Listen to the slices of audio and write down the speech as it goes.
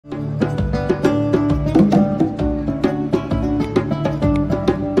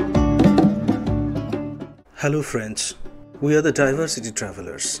Hello friends, we are the Diversity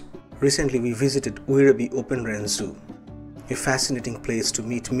Travelers. Recently we visited Werribee Open Range Zoo, a fascinating place to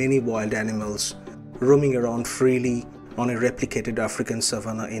meet many wild animals roaming around freely on a replicated African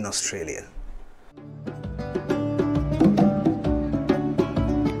savanna in Australia.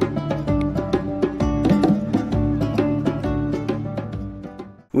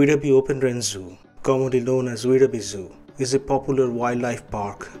 Werribee Open Range Zoo, commonly known as Werribee Zoo, is a popular wildlife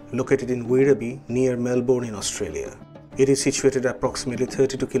park located in Werribee near Melbourne in Australia. It is situated approximately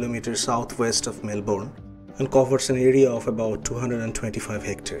 32 kilometers southwest of Melbourne and covers an area of about 225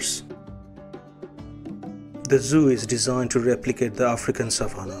 hectares. The zoo is designed to replicate the African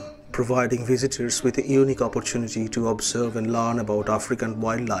savanna, providing visitors with a unique opportunity to observe and learn about African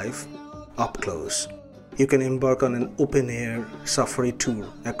wildlife up close. You can embark on an open-air safari tour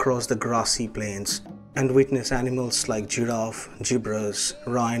across the grassy plains and witness animals like giraffes, zebras,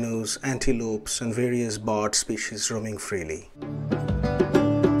 rhinos, antelopes, and various bird species roaming freely.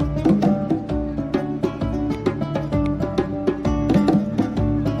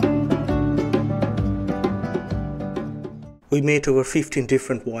 We met over 15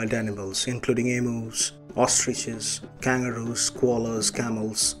 different wild animals, including emus, ostriches, kangaroos, koalas,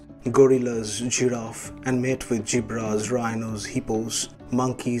 camels, gorillas, giraffe, and met with zebras, rhinos, hippos,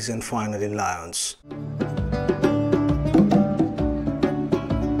 monkeys, and finally lions.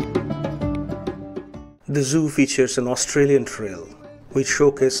 The zoo features an Australian trail which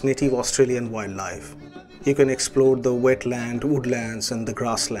showcases native Australian wildlife. You can explore the wetland, woodlands, and the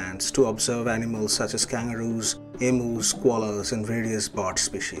grasslands to observe animals such as kangaroos, emus, koalas, and various bird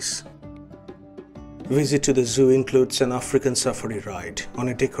species. Visit to the zoo includes an African safari ride on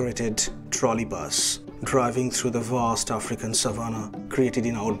a decorated trolley bus, driving through the vast African savanna created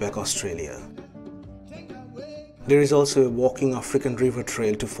in outback Australia. There is also a walking African river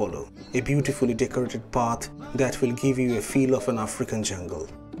trail to follow, a beautifully decorated path that will give you a feel of an African jungle.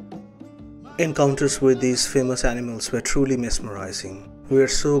 Encounters with these famous animals were truly mesmerizing. We are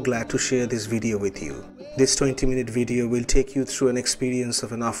so glad to share this video with you. This 20-minute video will take you through an experience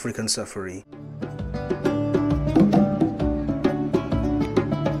of an African safari.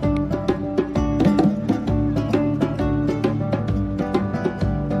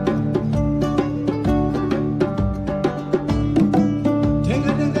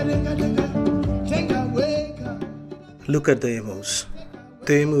 Look at the emus.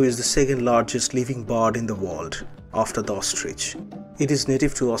 The emu is the second largest living bird in the world, after the ostrich. It is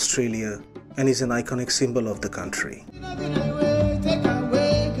native to Australia and is an iconic symbol of the country.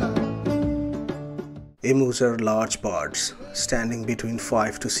 Emus are large birds, standing between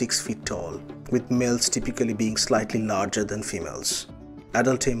 5 to 6 feet tall, with males typically being slightly larger than females.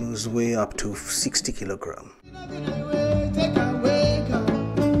 Adult emus weigh up to 60 kilograms.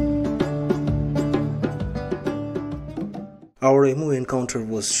 Our emu encounter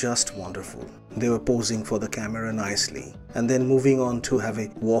was just wonderful. They were posing for the camera nicely and then moving on to have a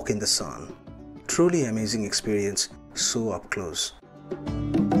walk in the sun. Truly amazing experience, so up close.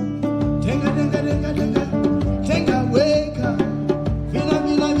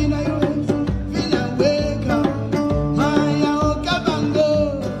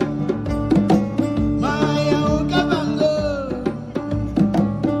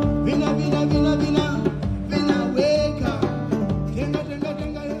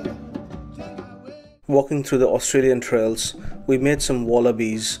 Walking through the Australian trails, we met some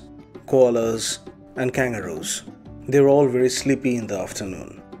wallabies, koalas, and kangaroos. They were all very sleepy in the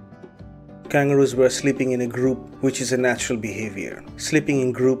afternoon. Kangaroos were sleeping in a group, which is a natural behavior. Sleeping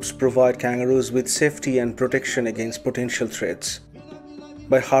in groups provide kangaroos with safety and protection against potential threats.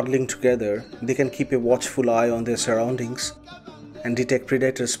 By huddling together, they can keep a watchful eye on their surroundings and detect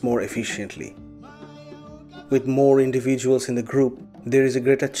predators more efficiently. With more individuals in the group, there is a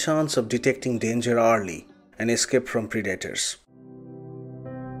greater chance of detecting danger early and escape from predators.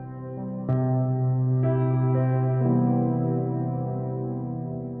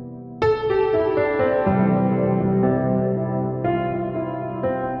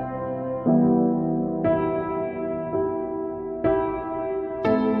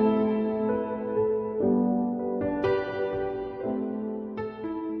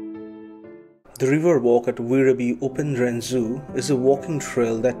 The river walk at Werribee Open Range Zoo is a walking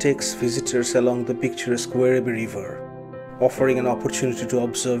trail that takes visitors along the picturesque Werribee River, offering an opportunity to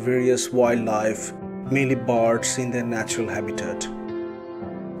observe various wildlife, mainly birds in their natural habitat.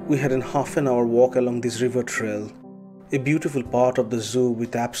 We had a half-an-hour walk along this river trail, a beautiful part of the zoo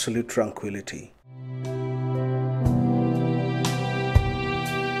with absolute tranquility.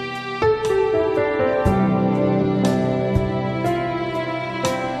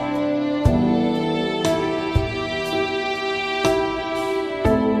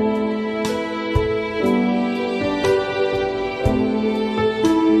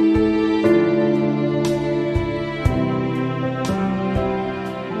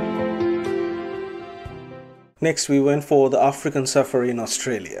 Next, we went for the African safari in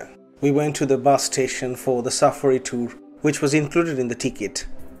Australia. We went to the bus station for the safari tour, which was included in the ticket,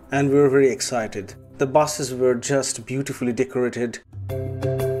 and we were very excited. The buses were just beautifully decorated.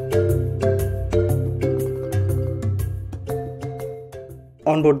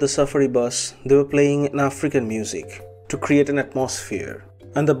 On board the safari bus, they were playing an African music to create an atmosphere,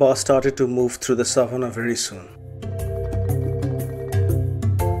 and the bus started to move through the savannah very soon.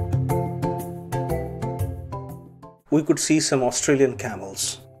 We could see some Australian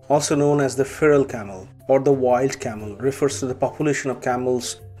camels, also known as the feral camel or the wild camel, refers to the population of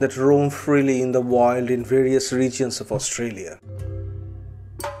camels that roam freely in the wild in various regions of Australia.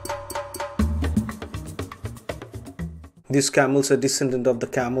 These camels are descendant of the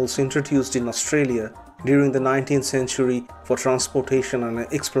camels introduced in Australia during the 19th century for transportation and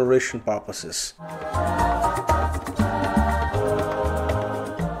exploration purposes.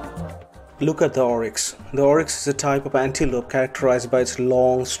 Look at the oryx. The oryx is a type of antelope characterized by its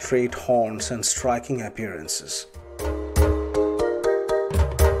long, straight horns and striking appearances.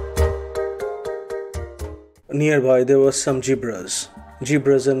 Nearby there were some zebras.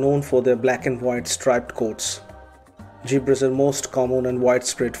 Zebras are known for their black and white striped coats. Zebras are most common and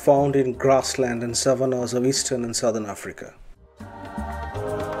widespread, found in grassland and savannas of eastern and southern Africa.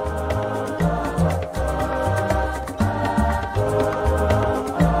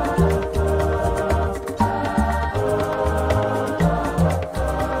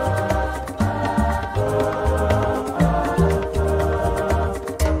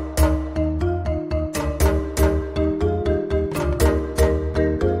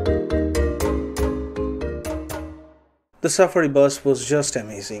 The safari bus was just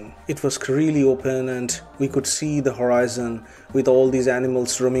amazing. It was really open and we could see the horizon with all these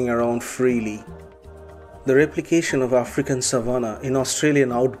animals roaming around freely. The replication of African savanna in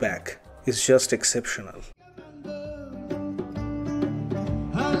Australian outback is just exceptional.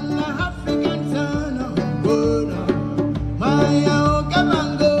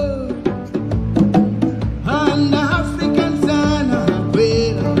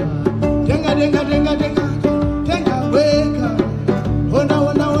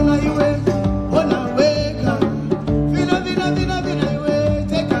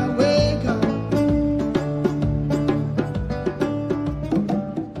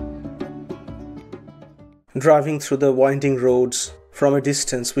 Driving through the winding roads, from a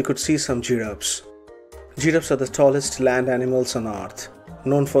distance we could see some giraffes. Giraffes are the tallest land animals on earth,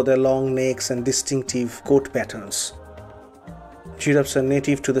 known for their long necks and distinctive coat patterns. Giraffes are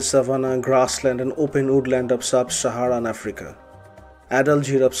native to the savanna, grassland and open woodland of sub-Saharan Africa. Adult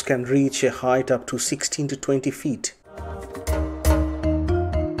giraffes can reach a height up to 16 to 20 feet.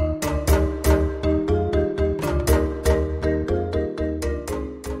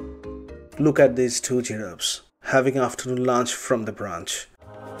 Look at these two giraffes having afternoon lunch from the branch.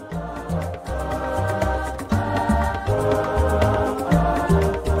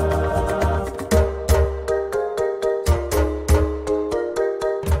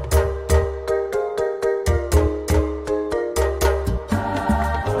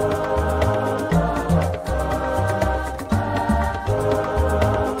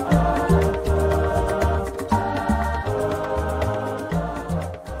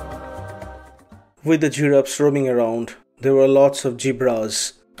 With the giraffes roaming around, there were lots of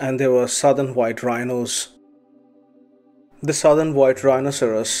zebras and there were southern white rhinos. The southern white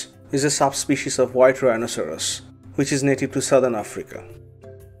rhinoceros is a subspecies of white rhinoceros, which is native to southern Africa.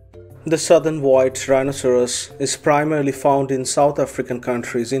 The southern white rhinoceros is primarily found in South African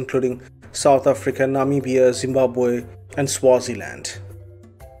countries including South Africa, Namibia, Zimbabwe and Swaziland.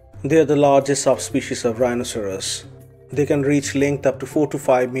 They are the largest subspecies of rhinoceros. They can reach length up to 4 to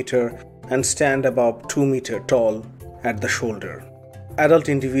 5 meters and stand about 2 meters tall at the shoulder. Adult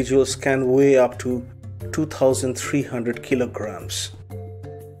individuals can weigh up to 2,300 kilograms.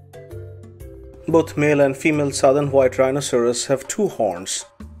 Both male and female southern white rhinoceros have two horns.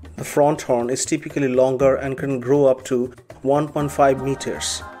 The front horn is typically longer and can grow up to 1.5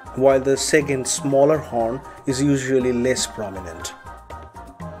 meters, while the second smaller horn is usually less prominent.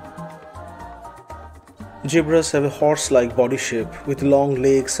 Zebras have a horse-like body shape with long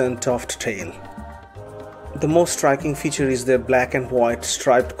legs and tufted tail. The most striking feature is their black and white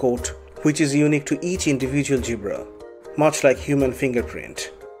striped coat, which is unique to each individual zebra, much like human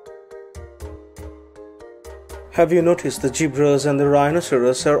fingerprint. Have you noticed the zebras and the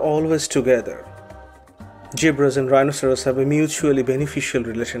rhinoceros are always together? Zebras and rhinoceros have a mutually beneficial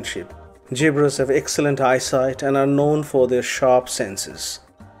relationship. Zebras have excellent eyesight and are known for their sharp senses.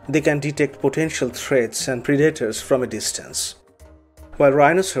 They can detect potential threats and predators from a distance. while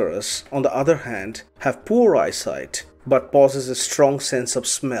rhinoceros, on the other hand, have poor eyesight but possess a strong sense of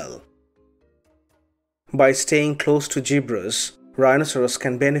smell. By staying close to zebras, rhinoceros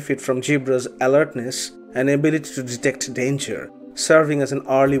can benefit from zebras' alertness and ability to detect danger, serving as an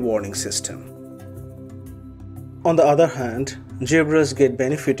early warning system. On the other hand, zebras get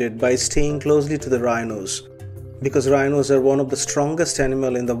benefited by staying closely to the rhinos, because rhinos are one of the strongest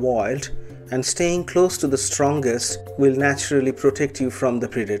animals in the wild, and staying close to the strongest will naturally protect you from the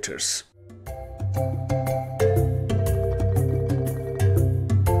predators.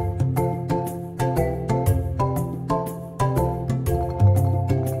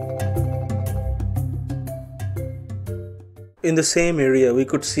 In the same area, we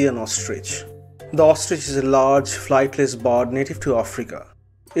could see an ostrich. The ostrich is a large, flightless bird native to Africa.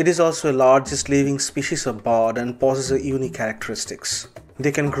 It is also the largest living species of bird and possesses unique characteristics.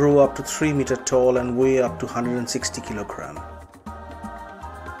 They can grow up to 3 meters tall and weigh up to 160 kilograms.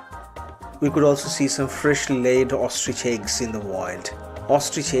 We could also see some freshly laid ostrich eggs in the wild.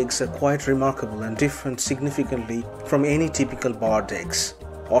 Ostrich eggs are quite remarkable and different significantly from any typical bird eggs.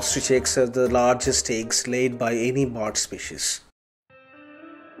 Ostrich eggs are the largest eggs laid by any bird species.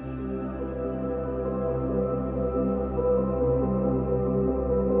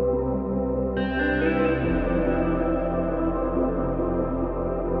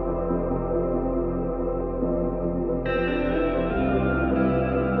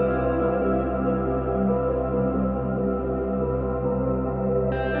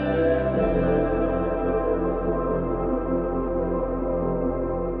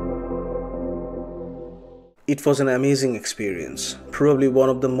 It was an amazing experience, probably one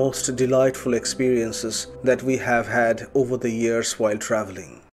of the most delightful experiences that we have had over the years while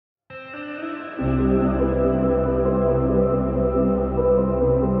traveling.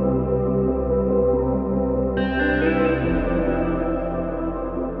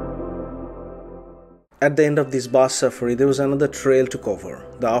 At the end of this bus safari, there was another trail to cover,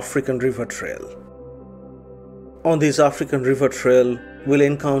 the African River Trail. On this African River Trail, we'll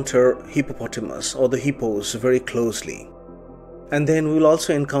encounter hippopotamus or the hippos very closely. And then we'll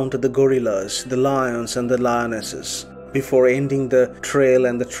also encounter the gorillas, the lions and the lionesses before ending the trail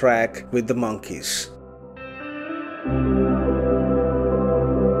and the track with the monkeys.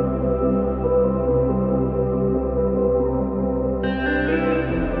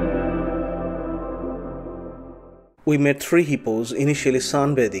 We met 3 hippos, initially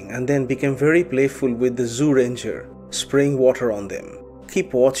sunbathing, and then became very playful with the zoo ranger, spraying water on them.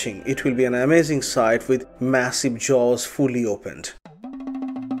 Keep watching, it will be an amazing sight with massive jaws fully opened.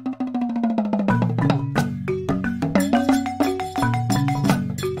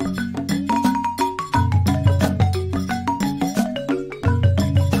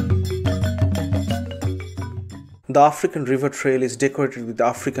 The African River Trail is decorated with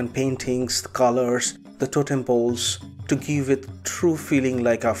African paintings, colors, the totem poles to give it true feeling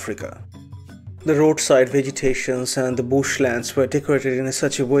like Africa. The roadside vegetations and the bushlands were decorated in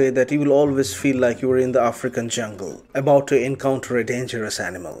such a way that you will always feel like you are in the African jungle, about to encounter a dangerous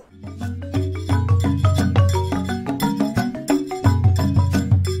animal.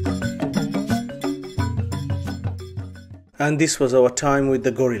 And this was our time with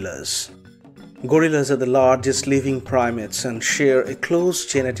the gorillas. Gorillas are the largest living primates and share a close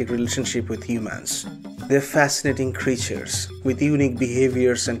genetic relationship with humans. They are fascinating creatures with unique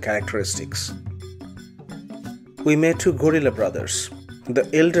behaviors and characteristics. We met 2 gorilla brothers. The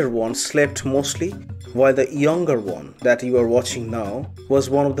elder one slept mostly, while the younger one that you are watching now was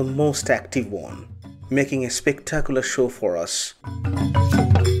one of the most active one, making a spectacular show for us.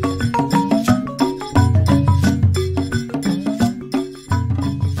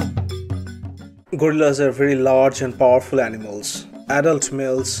 Gorillas are very large and powerful animals. Adult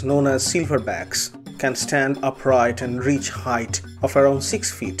males, known as silverbacks, can stand upright and reach height of around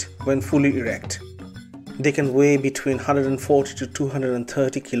 6 feet when fully erect. They can weigh between 140 to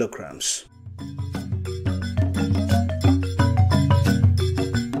 230 kilograms.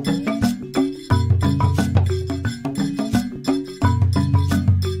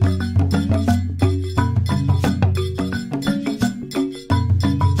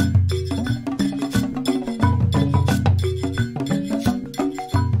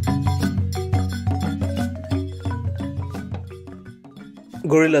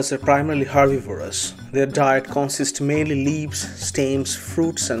 Gorillas are primarily herbivorous. Their diet consists mainly leaves, stems,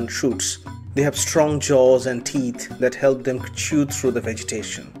 fruits and shoots. They have strong jaws and teeth that help them chew through the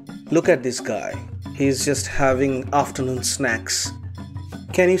vegetation. Look at this guy. He is just having afternoon snacks.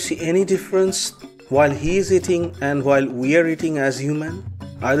 Can you see any difference while he is eating and while we are eating as human?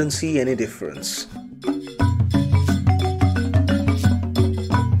 I don't see any difference.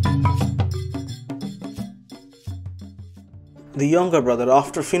 The younger brother,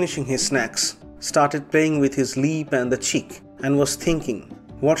 after finishing his snacks, started playing with his lip and the cheek and was thinking,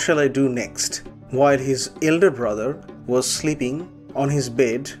 what shall I do next? While his elder brother was sleeping on his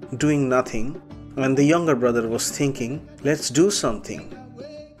bed doing nothing, and the younger brother was thinking, let's do something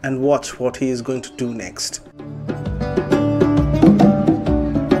and watch what he is going to do next.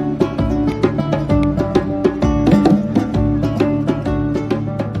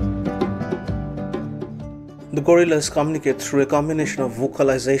 The gorillas communicate through a combination of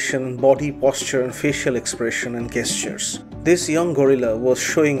vocalization, body posture and facial expression and gestures. This young gorilla was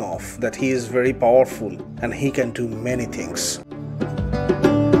showing off that he is very powerful and he can do many things.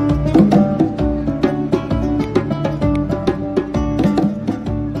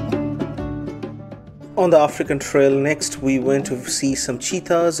 On the African trail, next we went to see some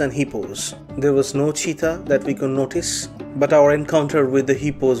cheetahs and hippos. There was no cheetah that we could notice, but our encounter with the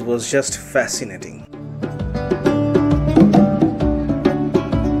hippos was just fascinating.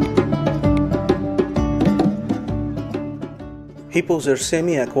 Hippos are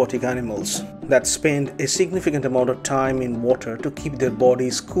semi-aquatic animals that spend a significant amount of time in water to keep their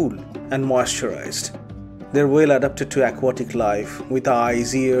bodies cool and moisturized. They're well adapted to aquatic life with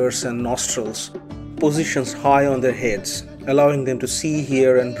eyes, ears and nostrils positions high on their heads, allowing them to see,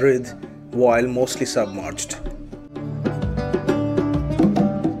 hear and breathe while mostly submerged.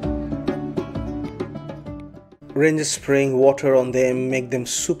 Rangers spraying water on them make them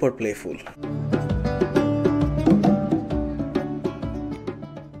super playful.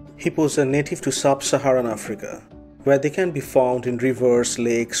 Hippos are native to sub-Saharan Africa, where they can be found in rivers,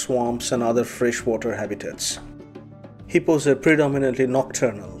 lakes, swamps and other freshwater habitats. Hippos are predominantly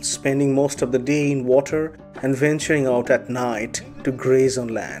nocturnal, spending most of the day in water and venturing out at night to graze on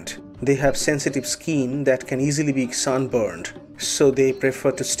land. They have sensitive skin that can easily be sunburned, so they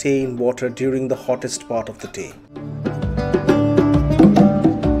prefer to stay in water during the hottest part of the day.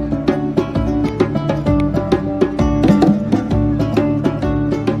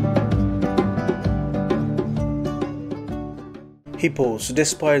 Hippos,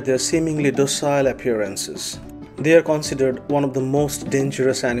 despite their seemingly docile appearances, they are considered one of the most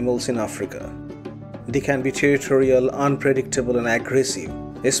dangerous animals in Africa. They can be territorial, unpredictable and aggressive,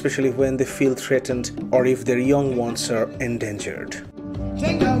 especially when they feel threatened or if their young ones are endangered.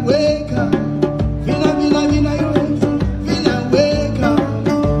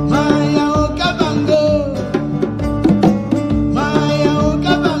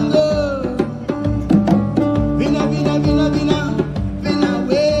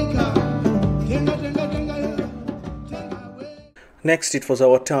 Next, it was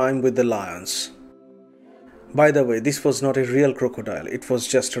our time with the lions. By the way, this was not a real crocodile, it was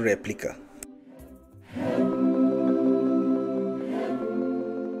just a replica.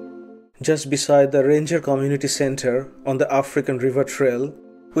 Just beside the Ranger Community Center on the African River Trail,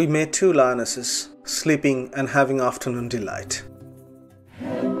 we met two lionesses sleeping and having afternoon delight.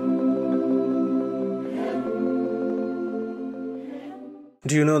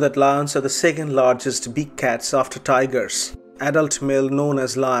 Do you know that lions are the second largest big cats after tigers? Adult male known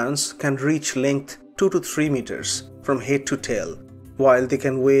as lions can reach length 2 to 3 meters from head to tail, while they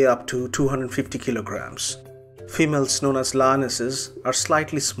can weigh up to 250 kilograms. Females known as lionesses are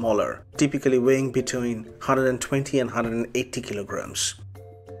slightly smaller, typically weighing between 120 and 180 kilograms.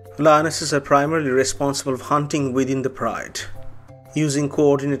 Lionesses are primarily responsible for hunting within the pride, using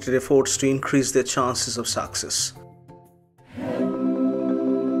coordinated efforts to increase their chances of success.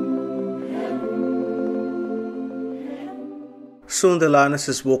 Soon the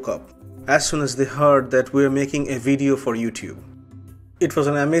lionesses woke up, as soon as they heard that we were making a video for YouTube. It was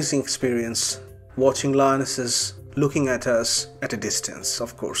an amazing experience, watching lionesses looking at us at a distance,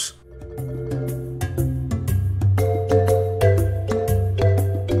 of course.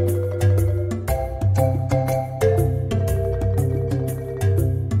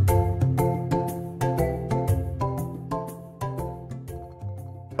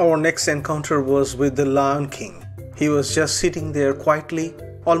 Our next encounter was with the Lion King. He was just sitting there quietly,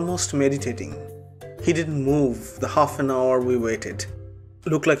 almost meditating. He didn't move the half an hour we waited.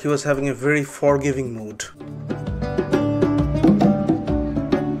 Looked like he was having a very forgiving mood.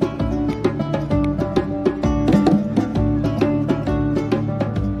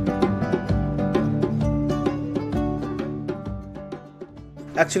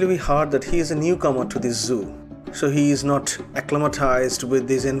 Actually, we heard that he is a newcomer to this zoo, so he is not acclimatized with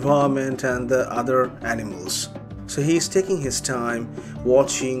this environment and the other animals. So he is taking his time,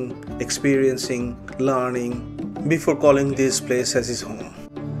 watching, experiencing, learning, before calling this place as his home.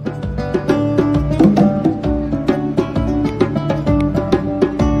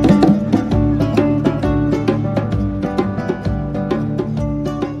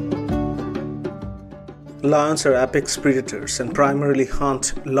 Lions are apex predators and primarily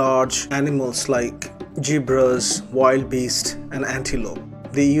hunt large animals like zebras, wild beasts, and antelope.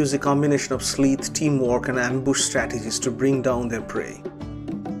 They use a combination of stealth, teamwork, and ambush strategies to bring down their prey.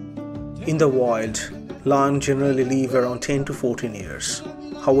 In the wild, lions generally live around 10 to 14 years.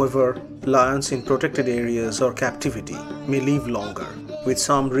 However, lions in protected areas or captivity may live longer, with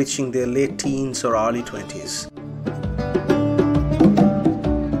some reaching their late teens or early 20s.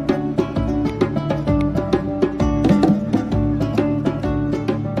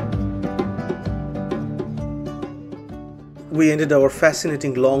 We ended our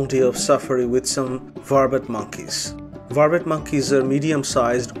fascinating long day of safari with some vervet monkeys. Vervet monkeys are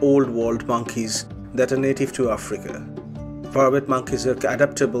medium-sized Old World monkeys that are native to Africa. Vervet monkeys are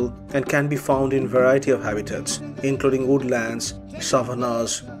adaptable and can be found in a variety of habitats, including woodlands,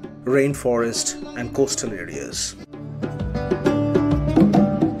 savannas, rainforest, and coastal areas.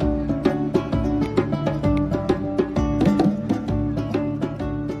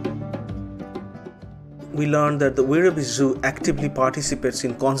 We learned that the Werribee Zoo actively participates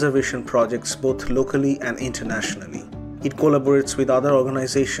in conservation projects both locally and internationally. It collaborates with other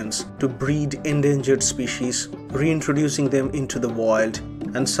organizations to breed endangered species, reintroducing them into the wild,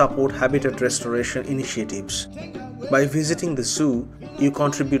 and support habitat restoration initiatives. By visiting the zoo, you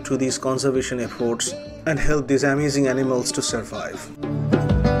contribute to these conservation efforts and help these amazing animals to survive.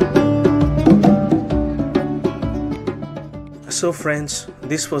 So friends,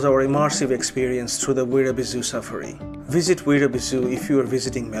 this was our immersive experience through the Werribee Zoo Safari. Visit Werribee Zoo if you are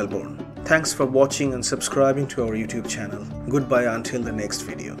visiting Melbourne. Thanks for watching and subscribing to our YouTube channel. Goodbye until the next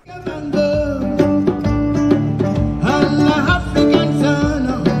video.